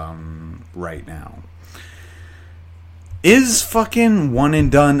right now. Is fucking one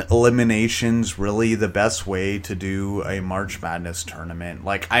and done eliminations really the best way to do a March Madness tournament?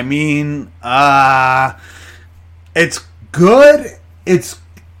 Like, I mean, it's good. It's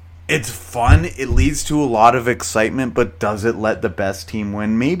fun. It leads to a lot of excitement, but does it let the best team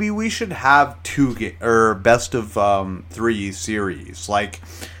win? Maybe we should have best of 3 series. Like,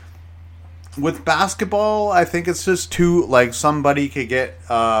 with basketball, I think it's just two. Like, somebody could get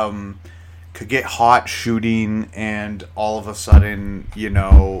hot shooting, and all of a sudden, you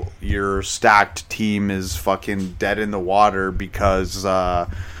know, your stacked team is fucking dead in the water because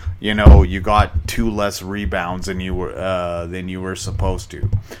you know, you got 2 less rebounds than you were supposed to.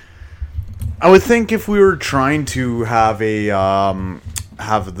 I would think if we were trying to have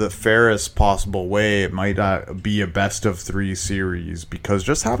have the fairest possible way, it might be a best of 3 series, because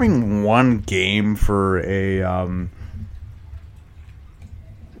just having one game for a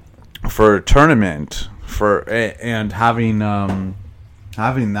tournament and having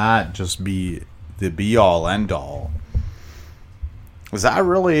that just be the be all end all, is that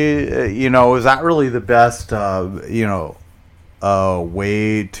really the best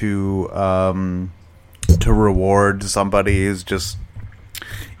way to reward somebody who's just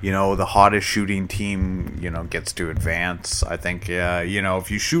the hottest shooting team gets to advance? I think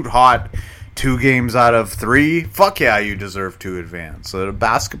if you shoot hot 2 games out of 3, fuck yeah, you deserve to advance. So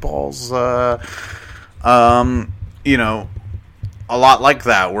basketball's a lot like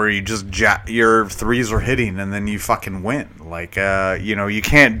that, where you just your threes are hitting and then you fucking win. Like you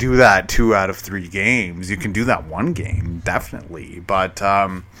can't do that 2 out of 3 games. You can do that 1 game, definitely, but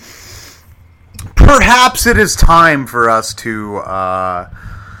perhaps it is time for us to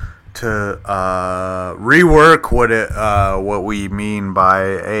rework what we mean by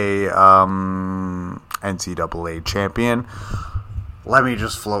a NCAA champion. Let me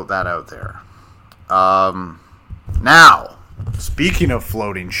just float that out there. Now, speaking of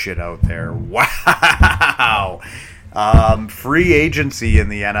floating shit out there, wow, free agency in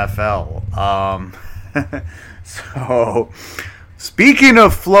the NFL. So, speaking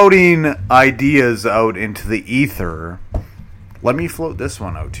of floating ideas out into the ether, let me float this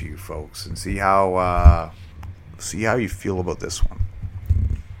one out to you folks and see how you feel about this one.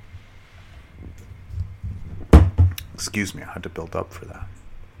 Excuse me, I had to build up for that.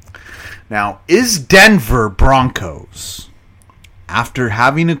 Now, is Denver Broncos, after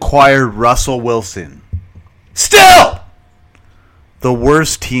having acquired Russell Wilson, still the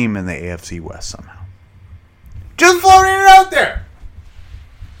worst team in the AFC West somehow? Just floating it out there.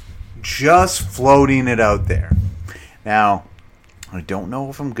 Just floating it out there. Now, I don't know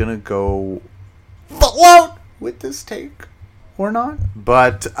if I'm going to go full out with this take or not,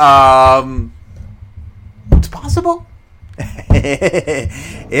 but it's possible.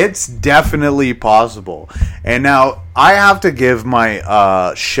 It's definitely possible. And now I have to give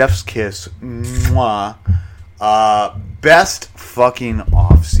my chef's kiss best fucking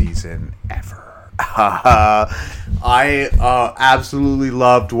offseason ever. I absolutely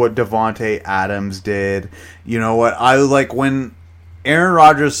loved what Davante Adams did. You know what? I like when Aaron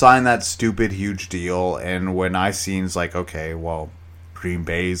Rodgers signed that stupid huge deal, and when I seen it's like, okay, well, Green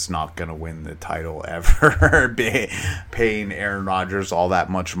Bay's not going to win the title ever, paying Aaron Rodgers all that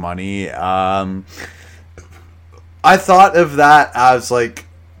much money. I thought of that as like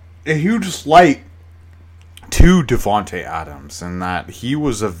a huge slight to Davante Adams, and that he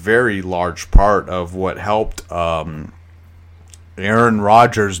was a very large part of what helped Aaron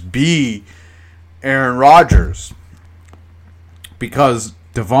Rodgers be Aaron Rodgers, because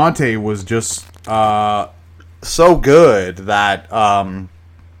Davante was just so good that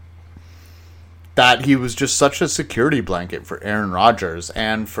that he was just such a security blanket for Aaron Rodgers,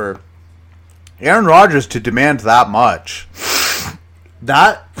 and for Aaron Rodgers to demand that much,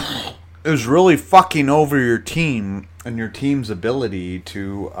 that is really fucking over your team and your team's ability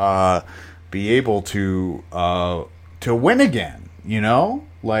to be able to win again.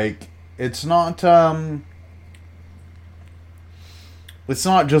 Like it's not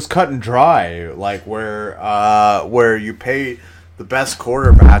just cut and dry, like where you pay the best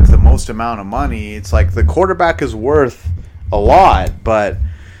quarterback the most amount of money. It's like the quarterback is worth a lot, but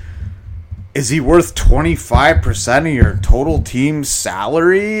is he worth 25% of your total team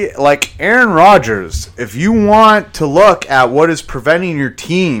salary? Like Aaron Rodgers, if you want to look at what is preventing your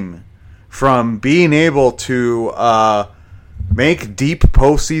team from being able to make deep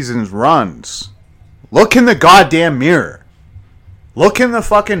postseason runs, look in the goddamn mirror. Look in the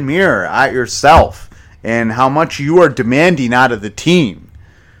fucking mirror at yourself and how much you are demanding out of the team.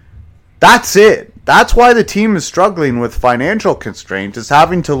 That's it. That's why the team is struggling with financial constraints, is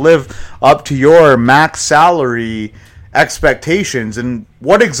having to live up to your max salary expectations. And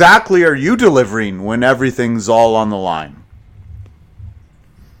what exactly are you delivering when everything's all on the line?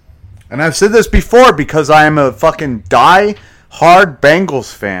 And I've said this before because I am a fucking die-hard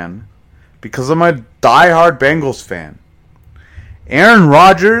Bengals fan. Because I'm a die-hard Bengals fan. Aaron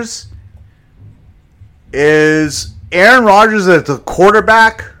Rodgers is the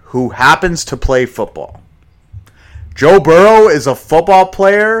quarterback who happens to play football. Joe Burrow is a football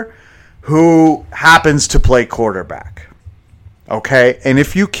player who happens to play quarterback. Okay? And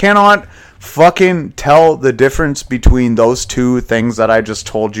if you cannot fucking tell the difference between those two things that I just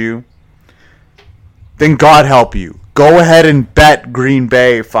told you, then God help you. go ahead and bet Green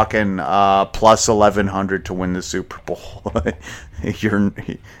Bay fucking plus 1,100 to win the Super Bowl.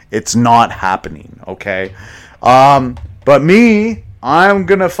 It's not happening, okay? But me, I'm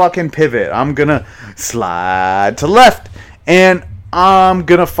gonna fucking pivot. I'm gonna slide to left, and I'm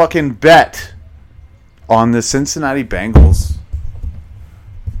gonna fucking bet on the Cincinnati Bengals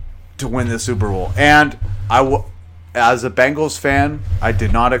to win the Super Bowl. And as a Bengals fan, I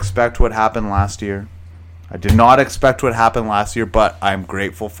did not expect what happened last year. But I'm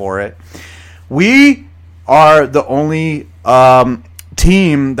grateful for it. We are the only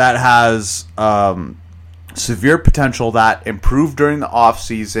team that has severe potential, that improved during the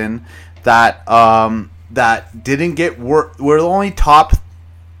offseason, that didn't get worse. We're the only top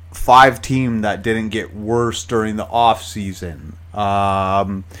 5 team that didn't get worse during the offseason.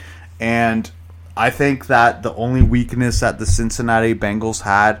 And I think that the only weakness that the Cincinnati Bengals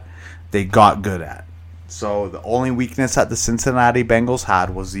had, they got good at. So the only weakness that the Cincinnati Bengals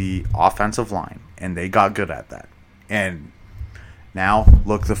had was the offensive line, and they got good at that. And now,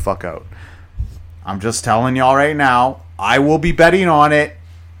 look the fuck out. I'm just telling y'all right now, I will be betting on it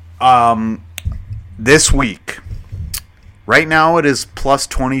this week. Right now, it is plus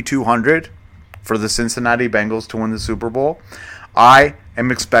 2,200 for the Cincinnati Bengals to win the Super Bowl. I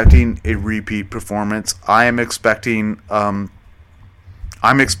am expecting a repeat performance. I'm expecting the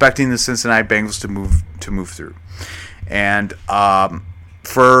Cincinnati Bengals to move through, and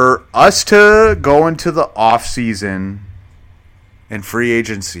for us to go into the off season and free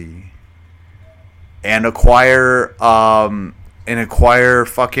agency and acquire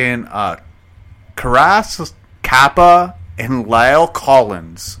fucking Karras, Kappa, and Lyle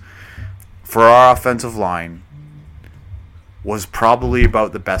Collins for our offensive line was probably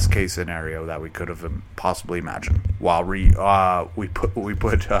about the best case scenario that we could have possibly imagined. While we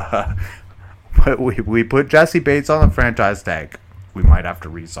put Jesse Bates on the franchise tag, we might have to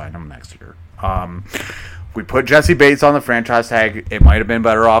re-sign him next year. We put Jesse Bates on the franchise tag. It might have been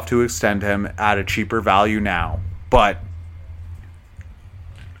better off to extend him at a cheaper value now, but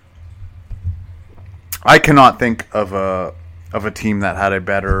I cannot think of a team that had a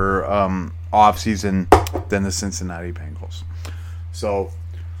better offseason than the Cincinnati Bengals. So,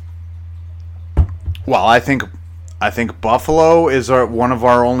 well, I think Buffalo is one of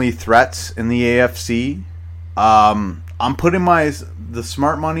our only threats in the AFC. I'm putting the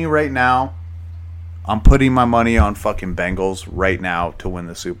smart money right now. I'm putting my money on fucking Bengals right now to win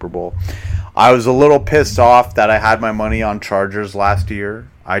the Super Bowl. I was a little pissed off that I had my money on Chargers last year.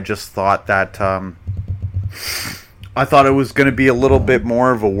 I just thought that I thought it was going to be a little bit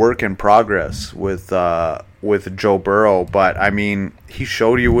more of a work in progress with Joe Burrow, but I mean, he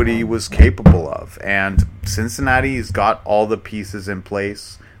showed you what he was capable of, and Cincinnati's got all the pieces in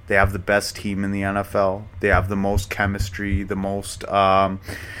place. They have the best team in the NFL. They have the most chemistry, the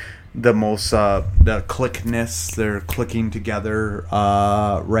clickness. They're clicking together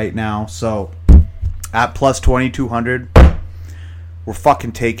right now. So at plus 2,200, we're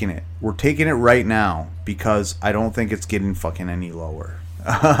fucking taking it. We're taking it right now because I don't think it's getting fucking any lower.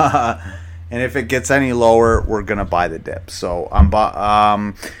 And if it gets any lower, we're gonna buy the dip. So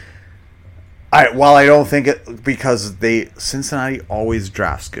while I don't think it, because Cincinnati always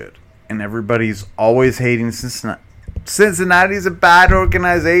drafts good, and everybody's always hating Cincinnati. Cincinnati's a bad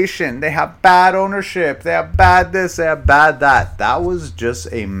organization. They have bad ownership. They have bad this. They have bad that. That was just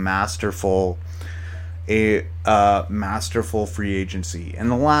a masterful free agency.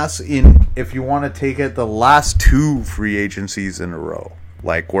 And if you want to take it, the last 2 free agencies in a row,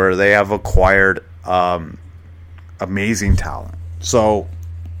 like where they have acquired amazing talent. So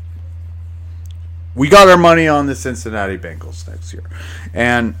we got our money on the Cincinnati Bengals next year.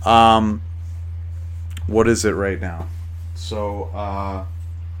 And what is it right now? So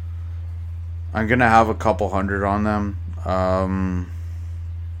I'm gonna have a couple hundred on them.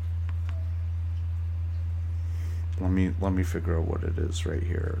 Let me figure out what it is right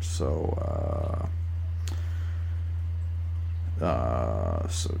here. So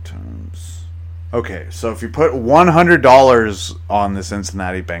times. Okay, so if you put $100 on the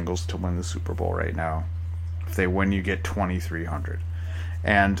Cincinnati Bengals to win the Super Bowl right now, if they win, you get $2,300.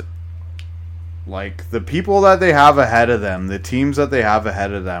 And like, the people that they have ahead of them, the teams that they have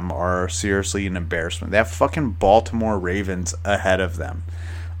ahead of them are seriously an embarrassment. They have fucking Baltimore Ravens ahead of them.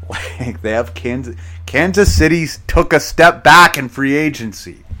 Like, they have Kansas City took a step back in free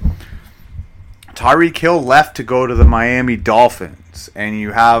agency. Tyreek Hill left to go to the Miami Dolphins, and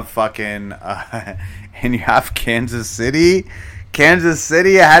you have fucking and you have Kansas City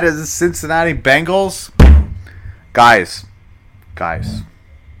ahead of the Cincinnati Bengals. Guys,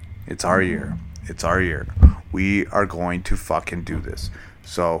 it's our year. We are going to fucking do this.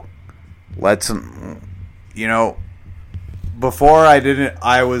 So, let's, before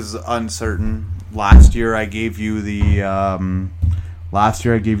I was uncertain. Last year I gave you the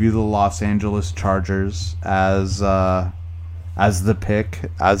Los Angeles Chargers as the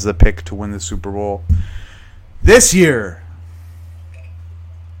pick to win the Super Bowl. This year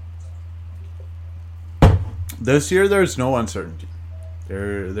there's no uncertainty.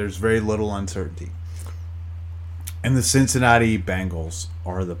 There's very little uncertainty. And the Cincinnati Bengals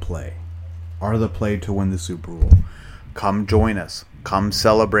are the play to win the Super Bowl. Come join us. Come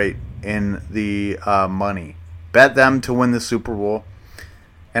celebrate in the money. Bet them to win the Super Bowl.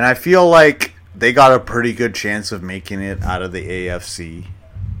 And I feel like they got a pretty good chance of making it out of the AFC.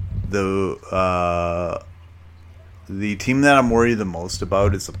 The team that I'm worried the most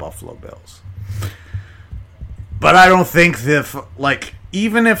about is the Buffalo Bills. But I don't think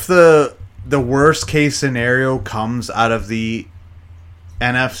even if the worst case scenario comes out of the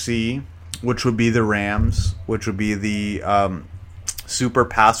NFC, which would be the Rams, which would be the super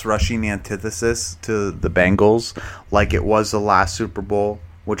pass rushing antithesis to the Bengals, like it was the last Super Bowl,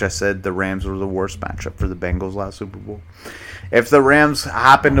 which I said the Rams were the worst matchup for the Bengals last Super Bowl. If the Rams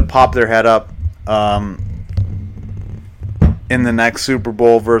happen to pop their head up in the next Super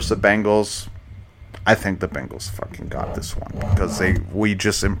Bowl versus the Bengals, I think the Bengals fucking got this one because we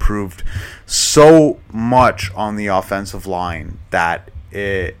just improved so much on the offensive line that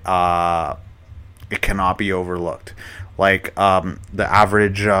it cannot be overlooked. Like the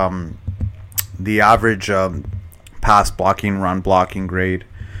average pass blocking, run blocking grade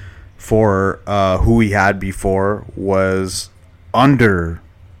for who we had before was under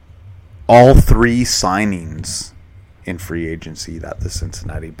all three signings in free agency that the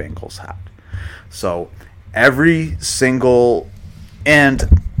Cincinnati Bengals had. So every single, and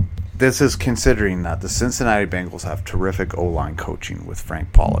this is considering that the Cincinnati Bengals have terrific O-line coaching with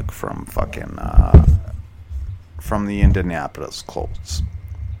Frank Pollock from the Indianapolis Colts.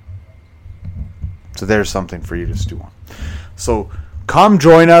 So there's something for you to stew on. So come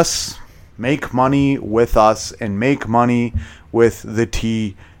join us, make money with us, and make money with the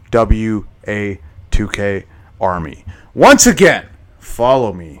TWA2K Army. Once again,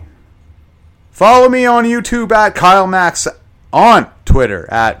 follow me. Follow me on YouTube at Kyle Max, on Twitter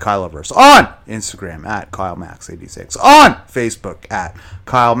at KyleVerse, on Instagram at KyleMax86, on Facebook at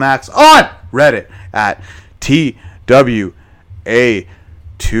Kyle Max, on Reddit at TWA2K.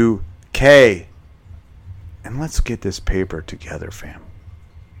 And let's get this paper together, fam.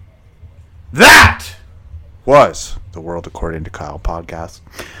 That was the World According to Kyle podcast.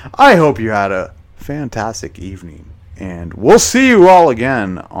 I hope you had a fantastic evening, and we'll see you all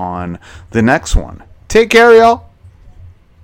again on the next one. Take care, y'all.